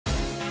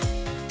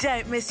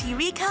Don't miss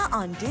Eureka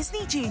on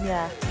Disney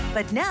Junior.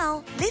 But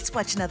now, let's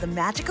watch another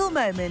magical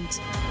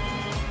moment.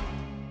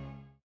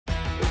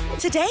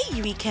 Today,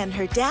 Eureka and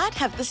her dad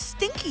have the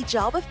stinky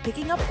job of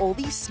picking up all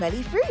these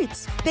smelly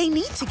fruits. They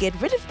need to get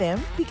rid of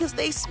them because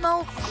they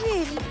smell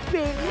really,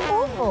 really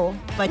awful.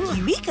 But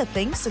Eureka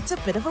thinks it's a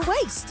bit of a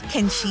waste.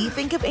 Can she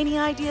think of any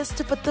ideas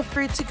to put the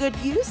fruit to good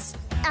use?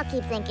 I'll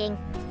keep thinking.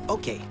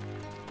 Okay,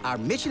 our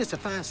mission is to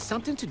find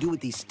something to do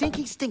with these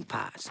stinky stink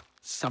pies.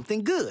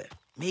 Something good,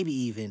 maybe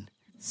even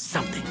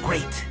something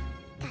great.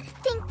 Gotta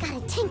think,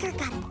 gotta tinker,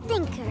 gotta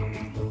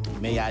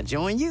thinker. May I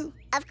join you?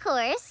 Of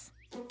course.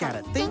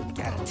 Gotta think,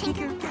 gotta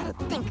tinker, gotta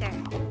thinker.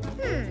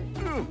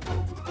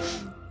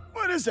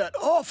 What is that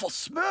awful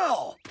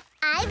smell?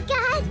 I've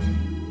got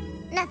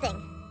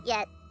nothing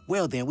yet.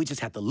 Well, then we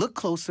just have to look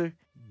closer,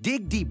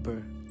 dig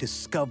deeper,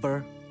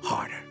 discover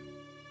harder.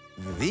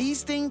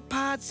 These stink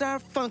pods are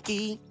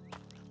funky.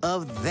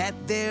 Of that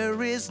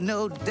there is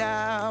no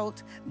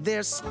doubt.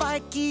 They're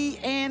spiky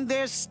and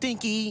they're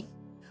stinky,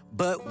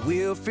 but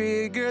we'll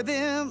figure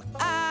them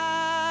out.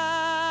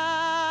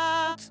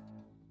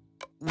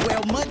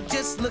 Well, mud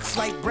just looks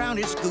like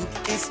brownish goop.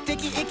 It's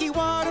sticky, icky,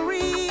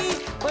 watery,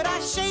 but I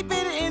shape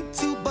it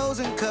into bowls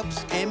and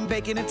cups and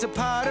bake it into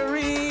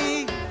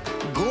pottery.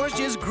 Gourds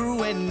just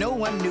grew and no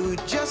one knew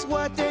just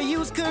what their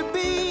use could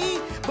be.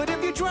 But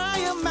if you dry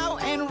them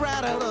out and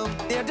rattle them,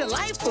 they're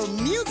delightful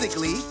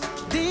musically.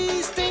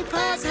 These stink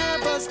pods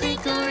have us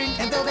tinkering,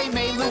 and though they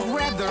may look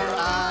rather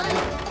odd,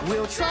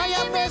 we'll try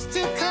our best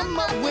to come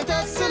up with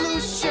a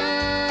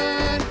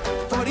solution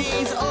for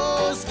these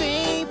old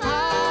stink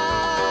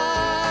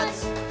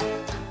pods.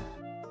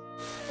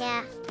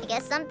 Yeah, I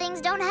guess some things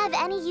don't have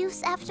any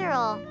use after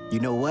all. You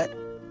know what?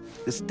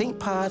 The stink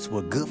pods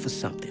were good for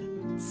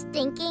something.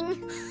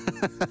 Stinking?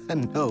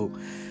 No.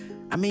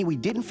 I mean, we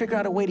didn't figure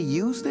out a way to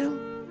use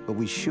them, but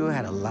we sure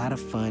had a lot of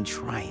fun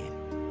trying.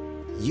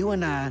 You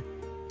and I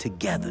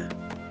together.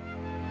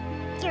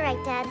 You're right,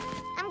 Dad.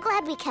 I'm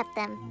glad we kept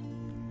them.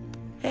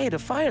 Hey, the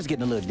fire's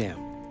getting a little dim.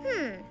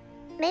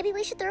 Maybe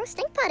we should throw a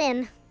stink pot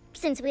in,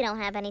 since we don't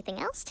have anything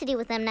else to do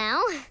with them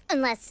now.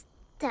 Unless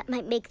that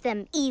might make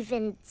them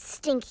even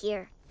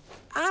stinkier.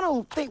 I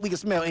don't think we can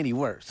smell any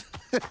worse.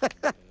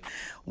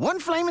 One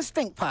flaming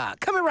stink pot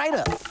coming right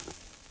up.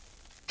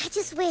 I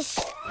just wish...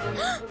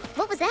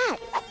 What was that?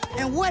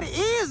 And what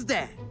is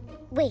that?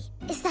 Wait,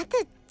 is that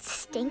the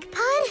stink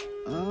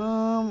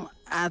pod?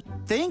 I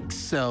think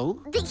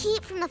so. The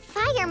heat from the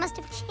fire must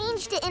have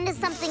changed it into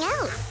something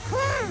else.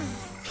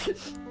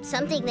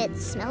 Something that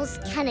smells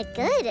kind of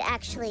good,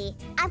 actually.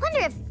 I wonder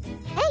if...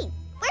 Hey,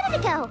 where did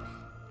it go?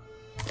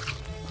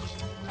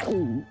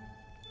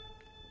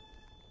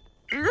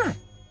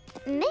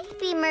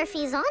 Maybe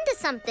Murphy's onto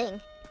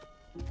something.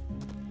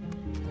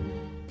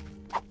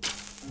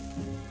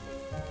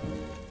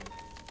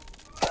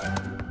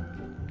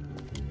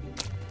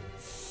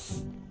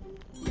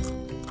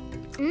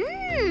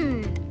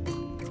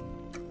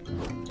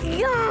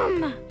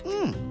 Yum!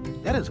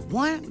 That is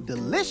one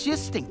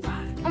delicious stink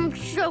pie. I'm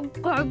so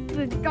glad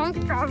we don't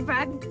have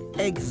that.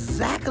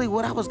 Exactly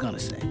what I was gonna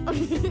say.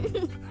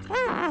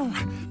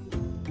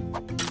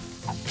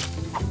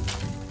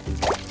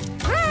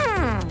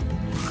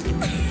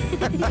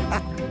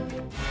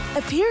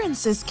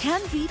 Appearances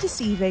can be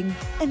deceiving,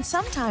 and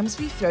sometimes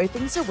we throw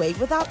things away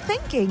without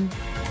thinking.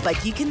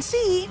 But you can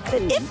see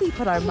that if we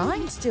put our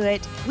minds to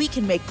it, we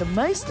can make the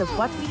most of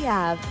what we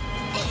have.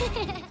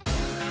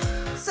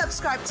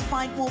 Subscribe to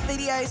find more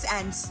videos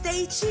and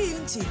stay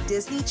tuned to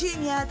Disney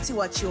Junior to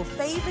watch your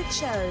favorite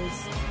shows.